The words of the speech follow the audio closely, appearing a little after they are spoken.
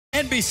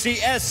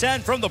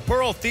NBCSN from the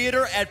Pearl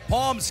Theater at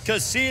Palms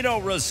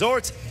Casino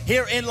Resort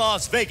here in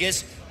Las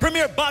Vegas.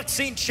 Premier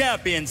Boxing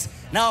Champions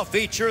now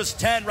features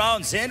 10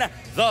 rounds in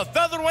the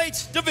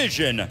featherweight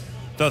division.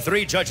 The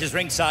three judges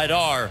ringside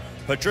are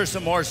Patricia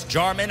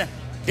Morse-Jarman,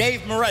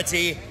 Dave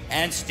Moretti,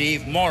 and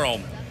Steve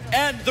Morrow.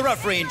 And the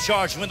referee in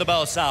charge when the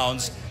bell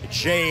sounds,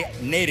 Jay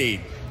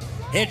Nady.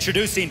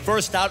 Introducing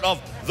first out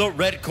of the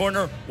red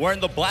corner, wearing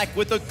the black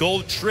with the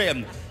gold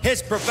trim.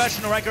 His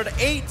professional record,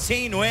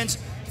 18 wins,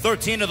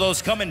 13 of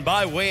those coming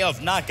by way of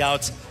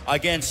knockouts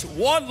against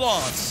one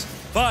loss.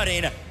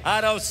 Fighting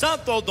out of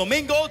Santo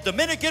Domingo,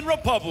 Dominican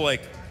Republic.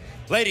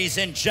 Ladies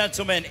and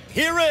gentlemen,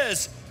 here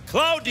is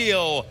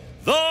Claudio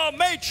the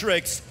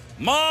Matrix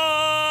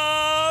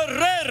Marrero.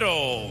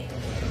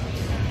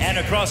 And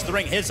across the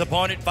ring, his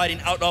opponent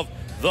fighting out of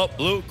the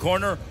blue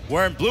corner,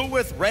 wearing blue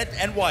with red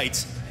and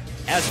white.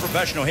 As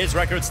professional, his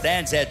record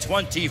stands at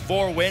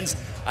 24 wins,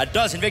 a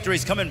dozen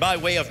victories coming by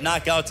way of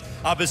knockouts,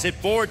 opposite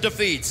 4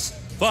 defeats.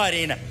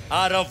 Fighting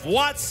out of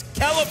Watts,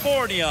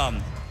 California.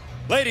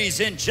 Ladies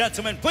and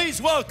gentlemen,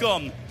 please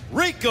welcome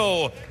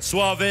Rico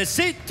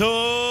Suavecito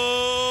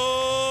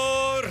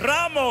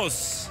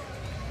Ramos.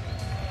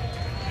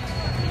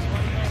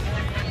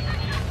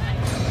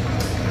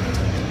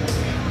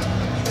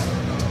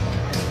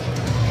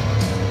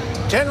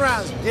 10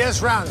 rounds,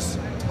 10 rounds.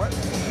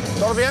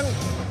 ¿Todo bien?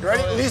 You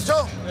ready?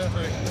 ¿Listo?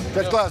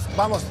 Get close.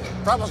 Vamos a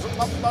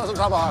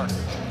trabajar.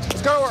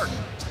 Let's go to work.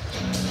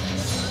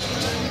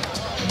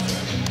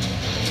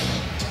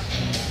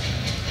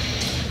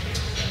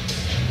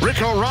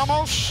 Rico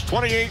Ramos,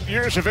 28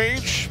 years of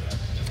age,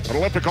 an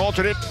Olympic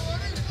alternate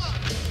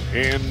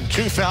in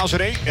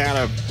 2008 and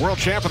a world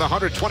champ in the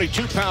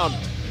 122-pound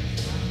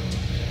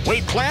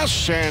weight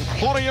class. And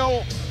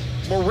Claudio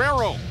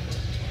Marrero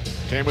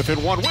came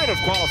within 1 win of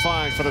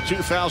qualifying for the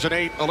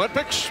 2008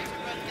 Olympics.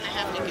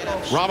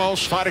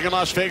 Ramos fighting in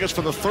Las Vegas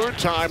for the 3rd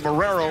time,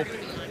 Marrero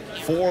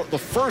for the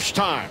 1st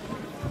time.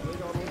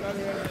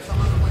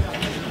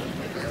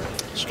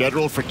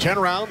 Scheduled for 10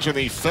 rounds in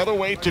the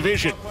featherweight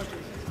division.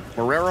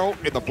 Marrero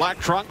in the black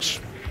trunks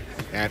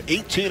at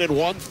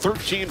 18-1,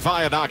 13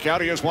 via knockout.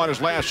 He has won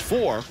his last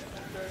 4.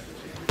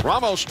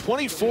 Ramos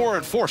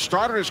 24-4,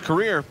 started his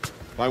career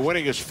by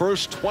winning his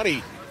first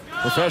 20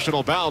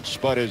 professional bouts,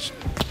 but has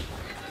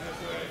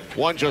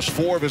won just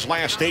 4 of his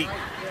last 8.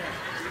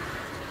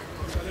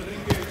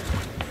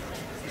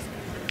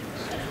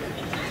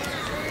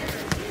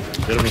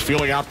 Bit of a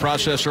feeling out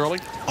process early.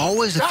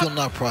 Always a feeling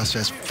out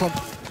process from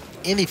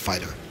any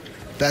fighter.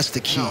 That's the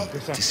key,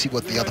 to see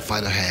what the other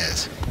fighter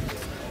has.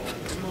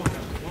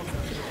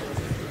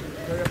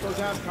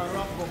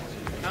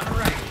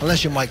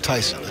 Unless you're Mike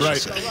Tyson,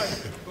 right.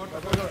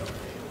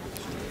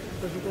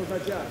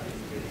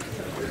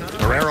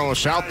 Marrero, a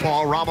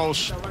southpaw.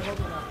 Ramos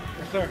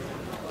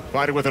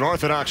fighting with an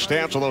orthodox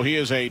stance, although he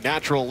is a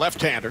natural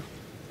left-hander.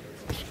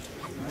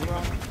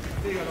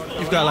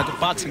 You've got like a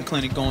boxing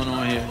clinic going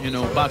on here, you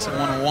know, boxing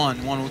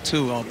 101,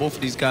 102. Both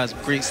of these guys,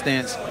 great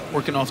stance,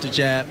 working off the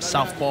jab,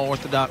 southpaw,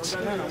 orthodox. I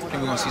think we're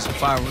going to see some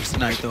fireworks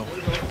tonight, though.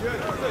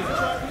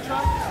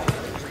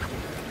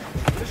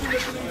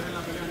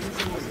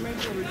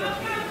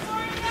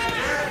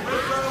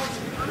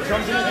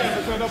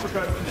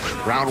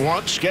 Round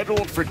 1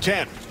 scheduled for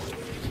 10.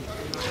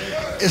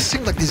 It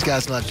seems like these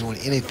guys are not doing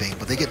anything,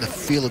 but they're getting the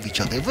feel of each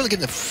other. They're really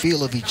getting the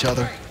feel of each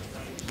other.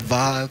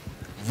 Vibe,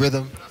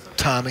 rhythm,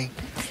 timing,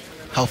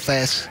 how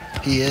fast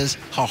he is,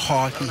 how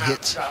hard he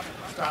hits.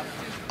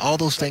 All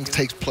those things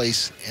take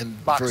place in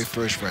the very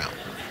first round.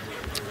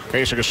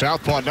 Facing a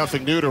southpaw,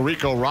 nothing new to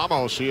Rico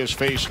Ramos. He has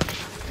faced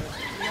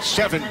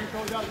 7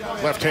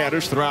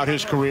 left-handers throughout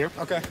his career.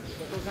 Okay.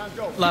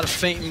 A lot of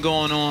feinting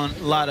going on,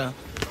 a lot of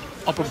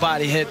upper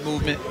body head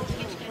movement.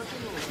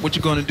 What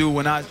you gonna do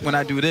when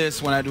I do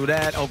this, when I do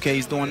that? Okay,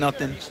 he's doing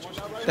nothing.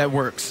 That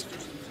works.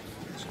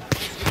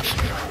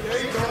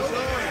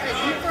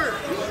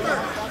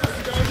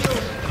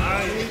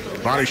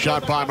 Body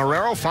shot by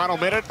Marrero. Final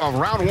minute of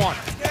round 1.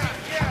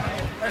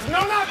 There's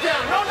no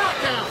knockdown, no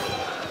knockdown.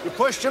 You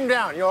pushed him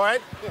down. You all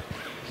right?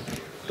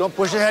 Don't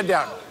push your head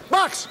down.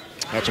 Box.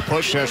 That's a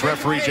push, says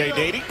referee Jay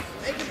Nady.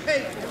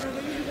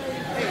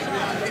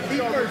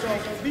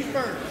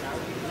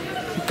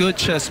 Good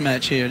chess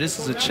match here. This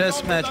is a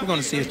chess match. We're going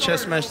to see a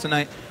chess match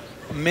tonight.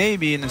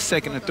 Maybe in the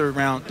 2nd or 3rd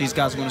round, these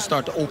guys are going to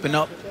start to open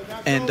up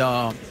and,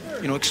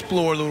 you know,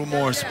 explore a little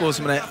more, explore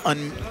some of that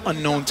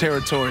unknown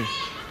territory.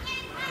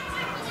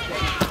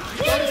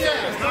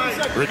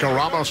 Rico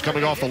Ramos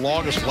coming off the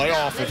longest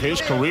layoff of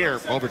his career,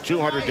 over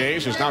 200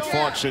 days, has not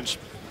fought since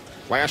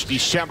last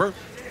December.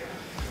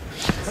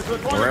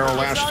 Marrero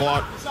last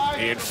fought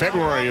in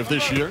February of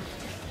this year.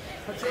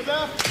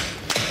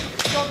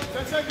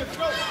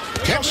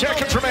 10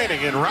 seconds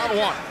remaining in round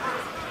 1.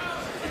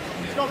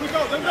 Let him go.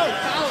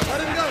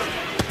 Let him go.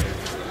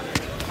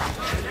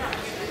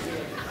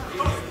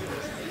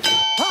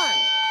 Time.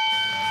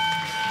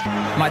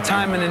 My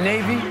time in the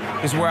Navy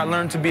is where I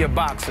learned to be a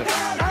boxer.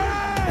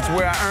 It's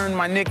where I earned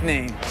my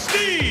nickname.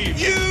 Steve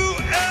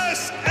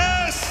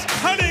USS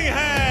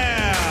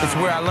Cunningham. is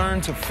where I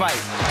learned to fight.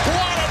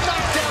 What a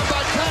knockdown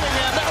by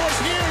Cunningham. That was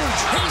huge.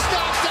 He's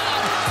knocked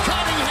out.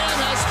 Cunningham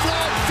has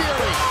flawed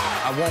Fury.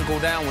 I won't go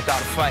down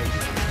without a fight.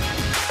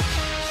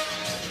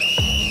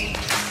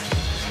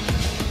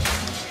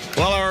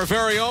 Well, our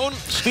very own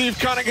Steve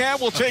Cunningham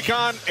will take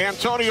on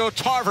Antonio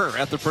Tarver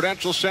at the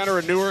Prudential Center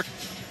in Newark,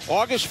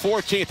 August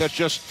 14th. That's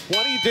just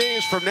 20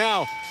 days from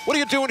now. What are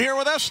you doing here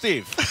with us,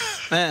 Steve?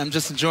 Man, I'm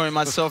just enjoying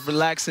myself,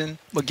 relaxing,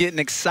 but getting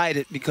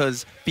excited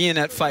because being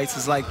at fights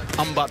is like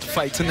I'm about to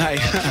fight tonight.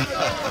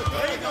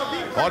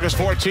 August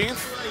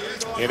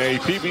 14th in a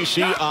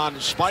PBC on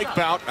Spike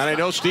bout. And I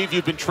know, Steve,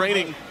 you've been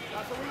training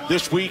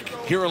this week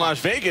here in Las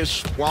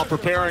Vegas while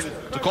preparing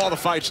to call the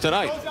fights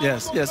tonight.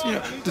 Yes, yes. You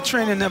know, the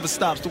training never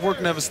stops. The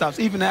work never stops.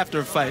 Even after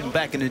a fight and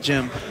back in the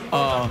gym,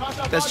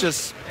 that's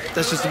just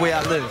the way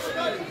I live.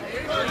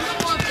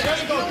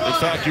 In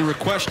fact, you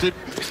requested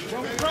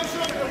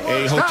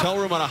a hotel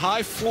room on a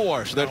high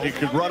floor so that you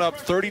could run up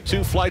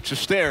 32 flights of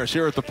stairs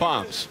here at the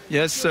Palms.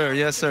 Yes, sir.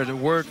 Yes, sir. The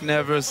work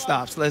never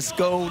stops. Let's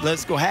go.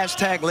 Let's go.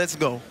 Hashtag let's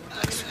go.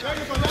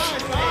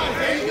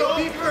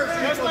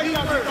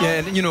 Yeah,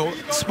 and, you know,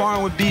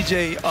 sparring with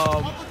BJ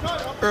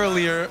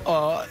earlier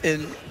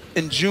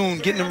in June,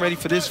 getting him ready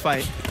for this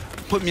fight,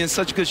 put me in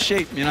such good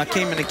shape. You know, I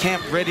came into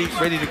camp ready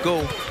to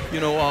go,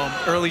 you know,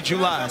 early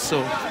July.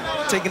 So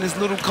taking this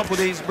little couple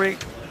days break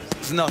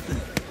is nothing.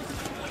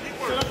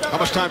 How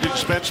much time did you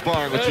spend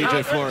sparring with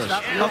TJ Flores?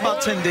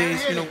 About 10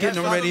 days, you know,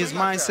 getting him ready. His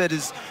mindset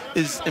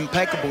is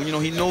impeccable. You know,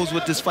 he knows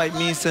what this fight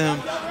means to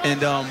him,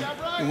 and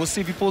we'll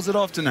see if he pulls it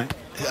off tonight.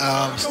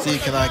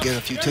 Steve, can I get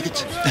a few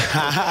tickets?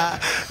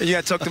 You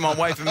got to talk to my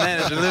wife and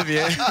manager,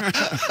 Olivia.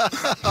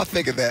 I'll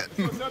figure that.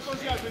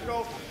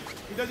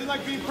 He doesn't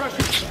like being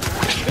pressured.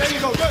 There you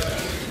go, good.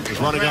 He's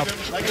running up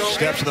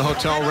steps in the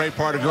hotel. Ray,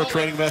 part of your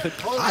training method?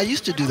 I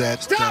used to do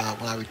that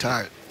when I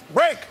retired.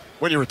 Break.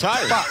 When you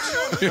retired?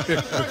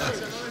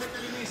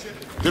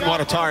 Didn't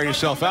want to tire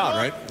yourself out,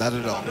 right? Not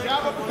at all.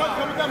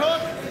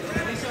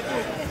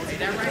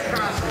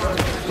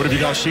 What have you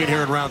guys seen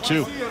here in round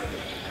two?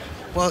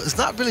 Well, it's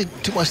not really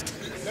too much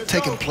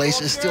taking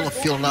place. It's still a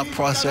feeling out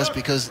process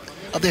because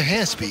of their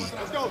hand speed,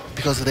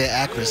 because of their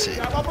accuracy.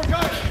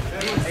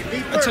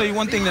 I'll tell you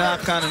one thing that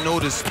I've kind of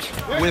noticed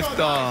with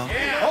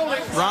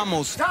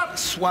Ramos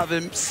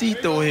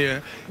Suavecito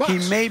here. He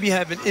may be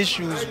having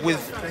issues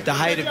with the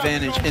height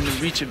advantage and the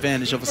reach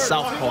advantage of a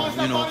southpaw.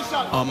 You know,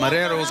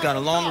 Marrero's got a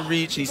longer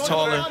reach, he's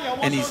taller,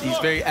 and he's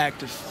very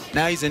active.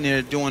 Now he's in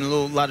there doing a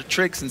lot of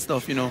tricks and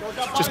stuff, you know,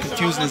 just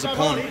confusing his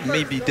opponent. It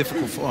may be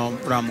difficult for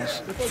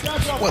Ramos.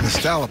 Well, the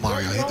style of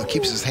Mario, he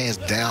keeps his hands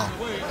down,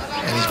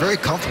 and he's very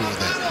comfortable with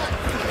that.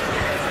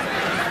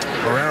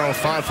 Marrero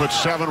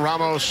 5'7",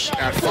 Ramos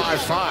at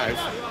 5'5".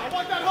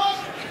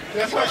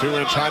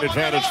 2-inch height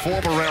advantage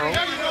for Marrero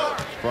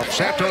from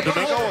Santo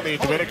Domingo in the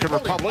Dominican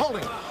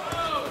Republic.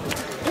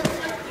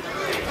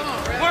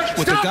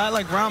 With a guy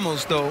like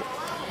Ramos, though,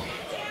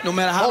 no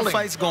matter how the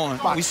fight's going,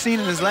 we've seen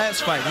in his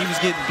last fight, he was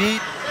getting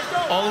beat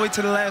all the way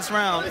to the last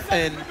round,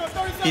 and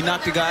he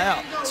knocked the guy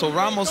out. So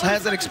Ramos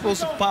has that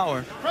explosive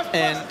power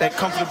and that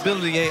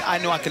comfortability. Hey, I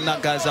know I can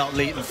knock guys out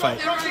late in the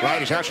fight. Right,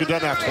 he's actually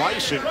done that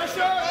twice in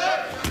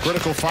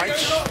critical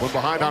fights when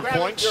behind on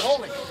points.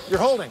 You're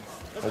holding.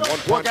 A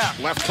one-punch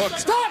left hook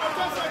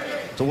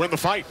to win the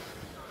fight.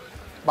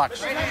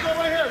 Box.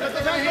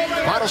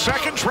 Final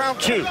seconds, round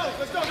two.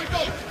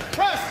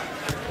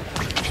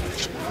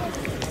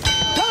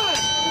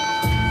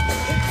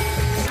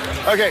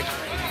 Okay,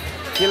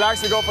 he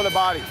likes to go for the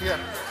body. Yeah.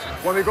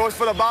 When he goes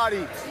for the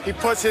body, he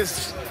puts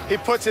his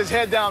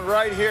head down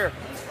right here.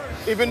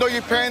 Even though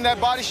you're parrying that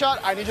body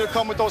shot, I need you to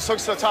come with those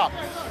hooks to the top.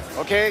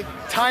 Okay?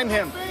 Time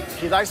him.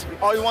 He likes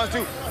all he wants to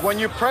do. When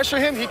you pressure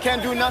him, he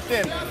can't do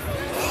nothing.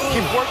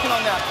 Keep working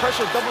on that.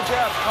 Pressure, double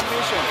jab,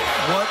 combination.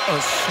 What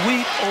a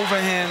sweet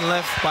overhand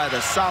left by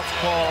the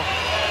southpaw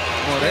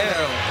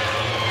Marrero.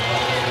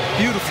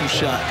 Beautiful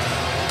shot.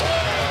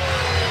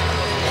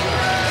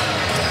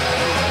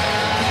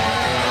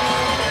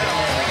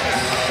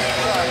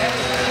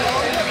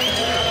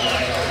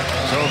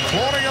 So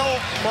Claudio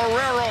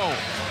Marrero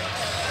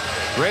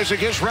raising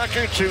his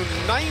record to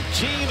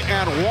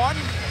 19-1.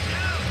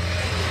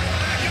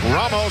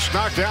 Ramos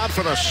knocked out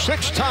for the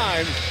 6th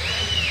time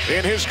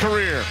in his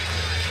career.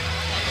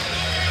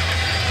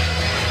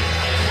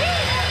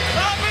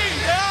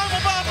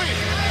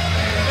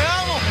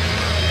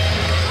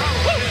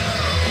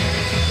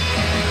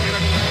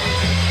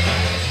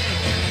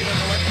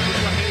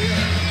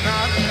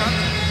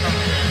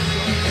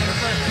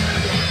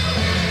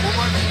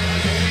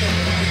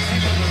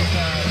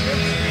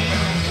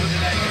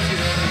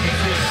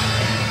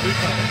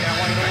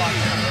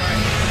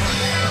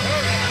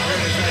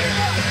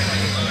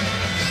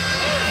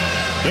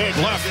 Big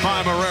left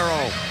by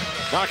Marrero,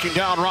 knocking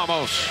down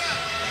Ramos.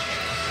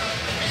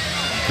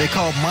 They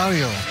call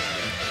Mario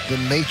the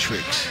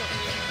Matrix.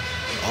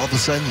 All of a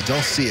sudden, you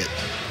don't see it.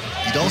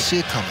 You don't see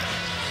it coming.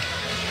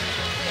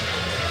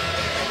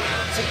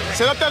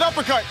 Set up that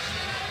uppercut.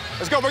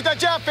 Let's go. Break that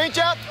jab. Feint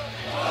jab.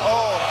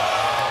 Oh.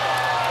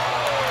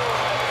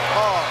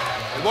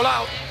 Oh. Roll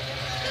out.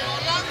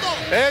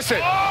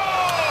 Ese.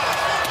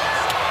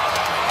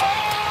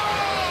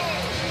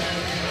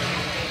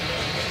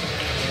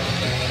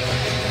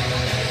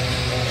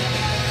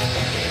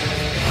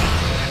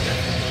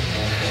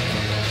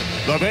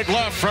 The big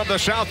left from the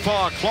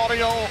southpaw,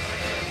 Claudio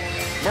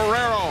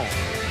Marrero,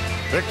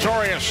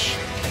 victorious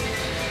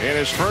in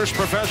his first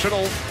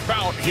professional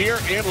bout here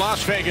in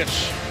Las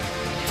Vegas.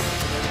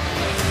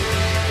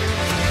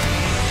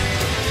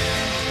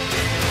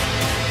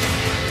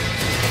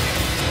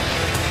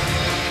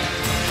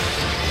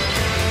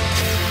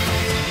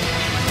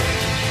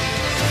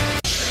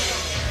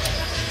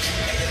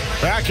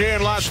 Back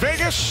in Las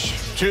Vegas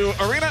to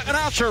arena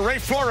announcer Ray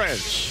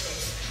Flores.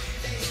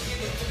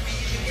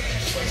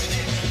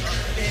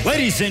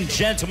 Ladies and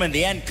gentlemen,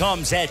 the end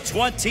comes at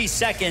 20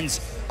 seconds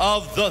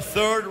of the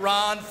third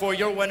round for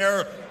your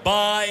winner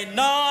by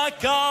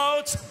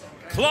knockout,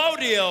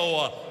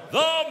 Claudio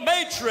the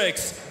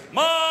Matrix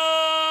Marrero.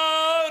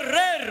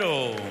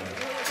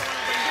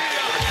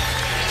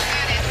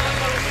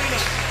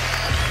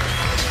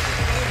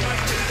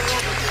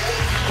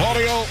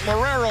 Claudio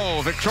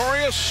Marrero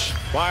victorious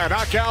by a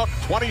knockout,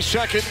 20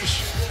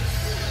 seconds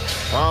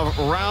of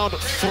round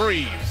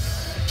 3.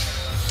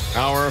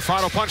 Our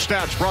final punch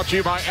stats brought to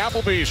you by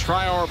Applebee's.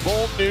 Try our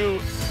bold new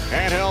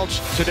handhelds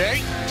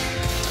today.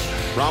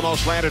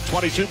 Ramos landed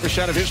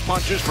 22% of his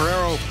punches.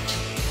 Marrero,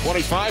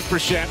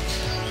 25%.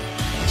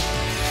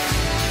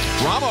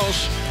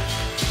 Ramos,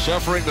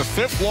 suffering the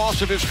 5th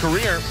loss of his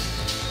career,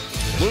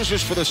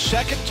 loses for the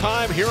 2nd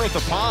time here at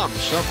the Palms.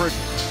 Suffered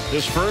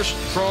his first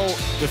pro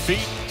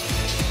defeat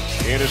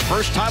in his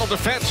first title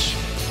defense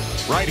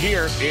right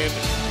here in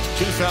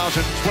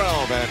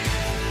 2012. And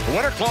the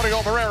winner,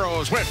 Claudio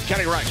Marrero, is with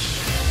Kenny Rice.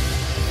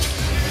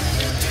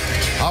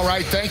 All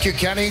right, thank you,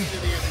 Kenny.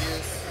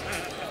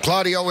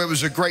 Claudio, it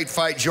was a great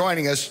fight.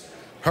 Joining us,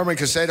 Herman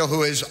Casedo,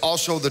 who is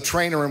also the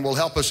trainer and will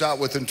help us out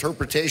with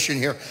interpretation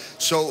here.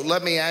 So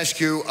let me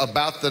ask you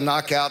about the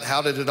knockout.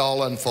 How did it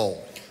all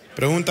unfold?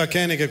 Pregunta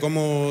Kenny que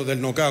cómo del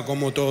knockout,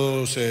 cómo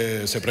todo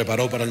se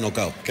preparó para el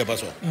knockout. ¿Qué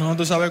pasó? No,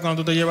 tú sabes,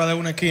 cuando tú te llevas de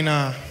una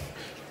esquina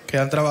que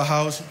han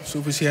trabajado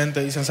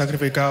suficiente y se han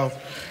sacrificado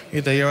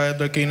y te llevas de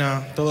tu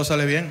esquina, todo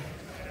sale bien.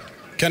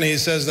 Kenny, he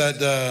says that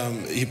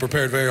he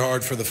prepared very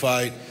hard for the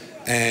fight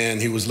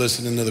and he was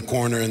listening to the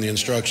corner and the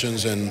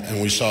instructions, and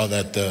we saw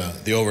that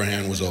the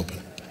overhand was open.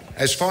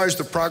 As far as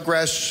the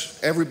progress,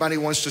 everybody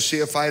wants to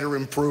see a fighter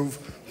improve.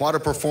 What a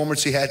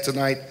performance he had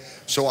tonight.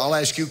 So I'll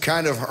ask you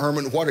kind of,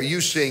 Herman, what are you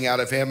seeing out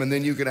of him? And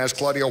then you can ask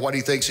Claudio what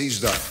he thinks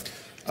he's done.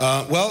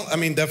 Well, I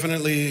mean,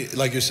 definitely,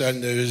 like you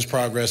said, there is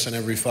progress in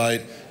every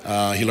fight.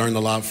 He learned a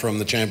lot from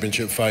the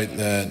championship fight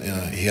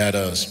that he had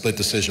a split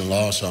decision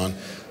loss on.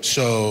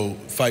 So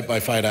fight by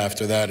fight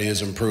after that, he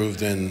has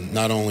improved in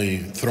not only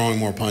throwing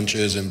more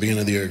punches and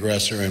being the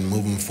aggressor and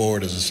moving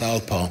forward as a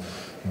southpaw,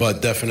 but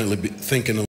definitely thinking